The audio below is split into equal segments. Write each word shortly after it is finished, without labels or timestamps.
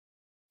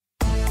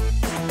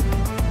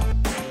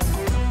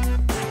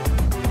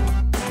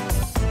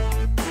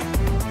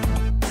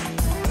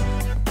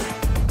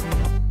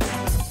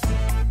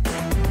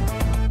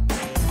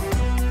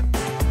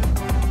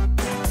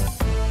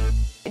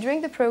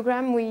During the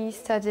program, we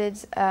studied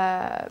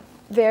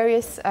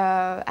various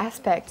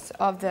aspects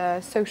of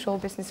the social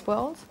business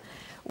world.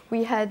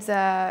 We had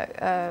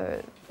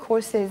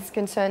courses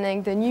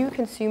concerning the new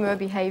consumer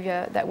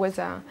behavior that was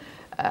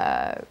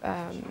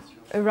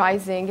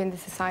arising in the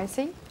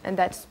society, and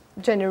that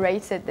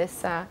generated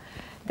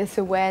this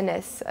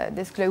awareness,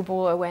 this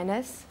global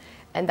awareness,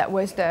 and that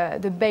was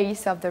the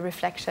base of the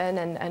reflection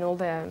and all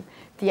the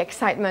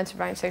excitement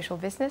around social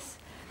business.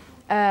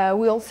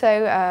 We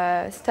also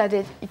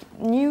studied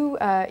new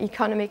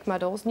economic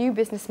models, new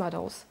business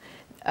models,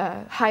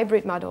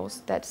 hybrid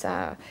models that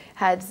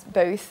had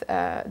both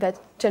that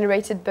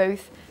generated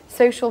both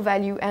social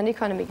value and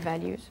economic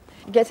values.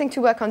 Getting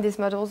to work on these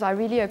models, I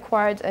really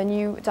acquired a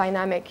new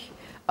dynamic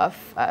of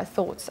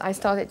thoughts. I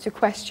started to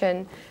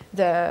question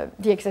the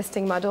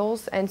existing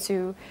models, and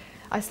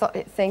I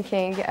started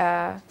thinking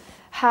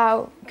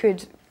how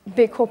could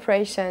big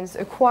corporations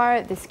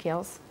acquire these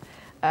skills,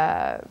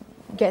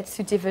 get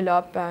to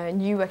develop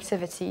new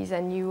activities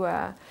and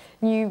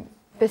new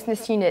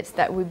business units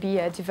that would be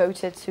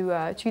devoted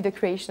to the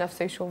creation of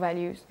social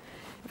value,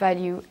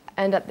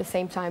 and at the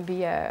same time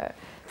be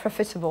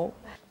profitable.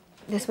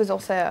 This was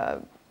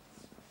also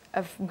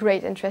of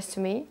great interest to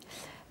me.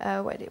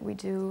 What did we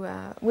do?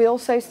 We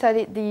also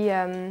studied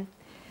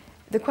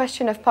the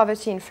question of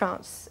poverty in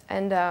France,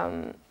 and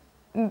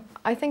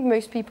I think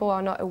most people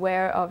are not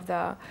aware of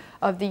the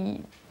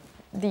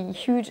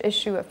huge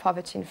issue of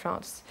poverty in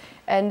France.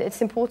 And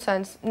it's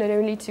important not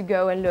only to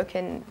go and look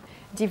in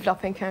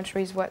developing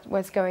countries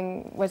what's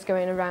going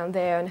around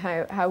there, and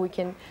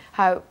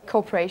how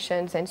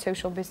corporations and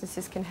social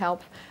businesses can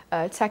help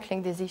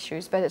tackling these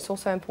issues, but it's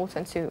also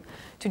important to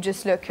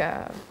just look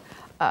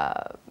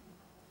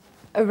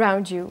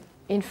around you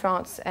in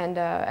France and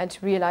to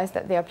realize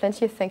that there are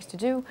plenty of things to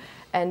do,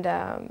 and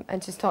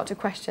to start to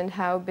question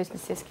how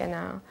businesses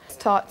can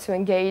start to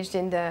engage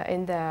in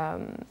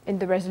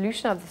the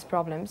resolution of these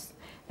problems.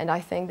 And I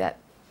think that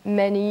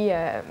many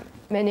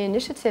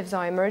initiatives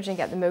are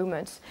emerging at the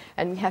moment,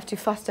 and we have to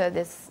foster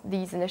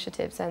these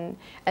initiatives. And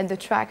the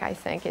track, I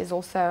think, is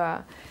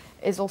also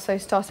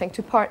starting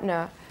to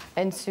partner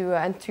and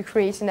to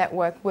create a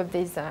network with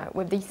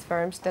these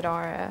firms that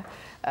are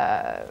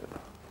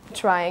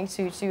trying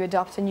to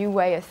adopt a new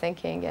way of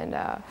thinking,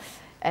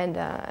 and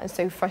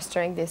so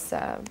fostering this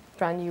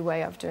brand new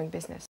way of doing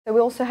business. So we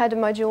also had a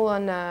module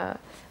on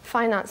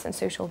finance and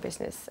social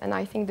business, and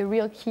I think the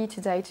real key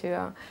today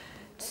to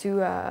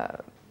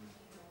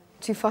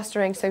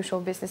fostering social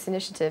business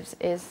initiatives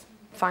is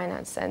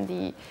finance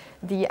and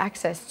the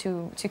access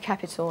to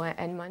capital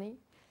and money.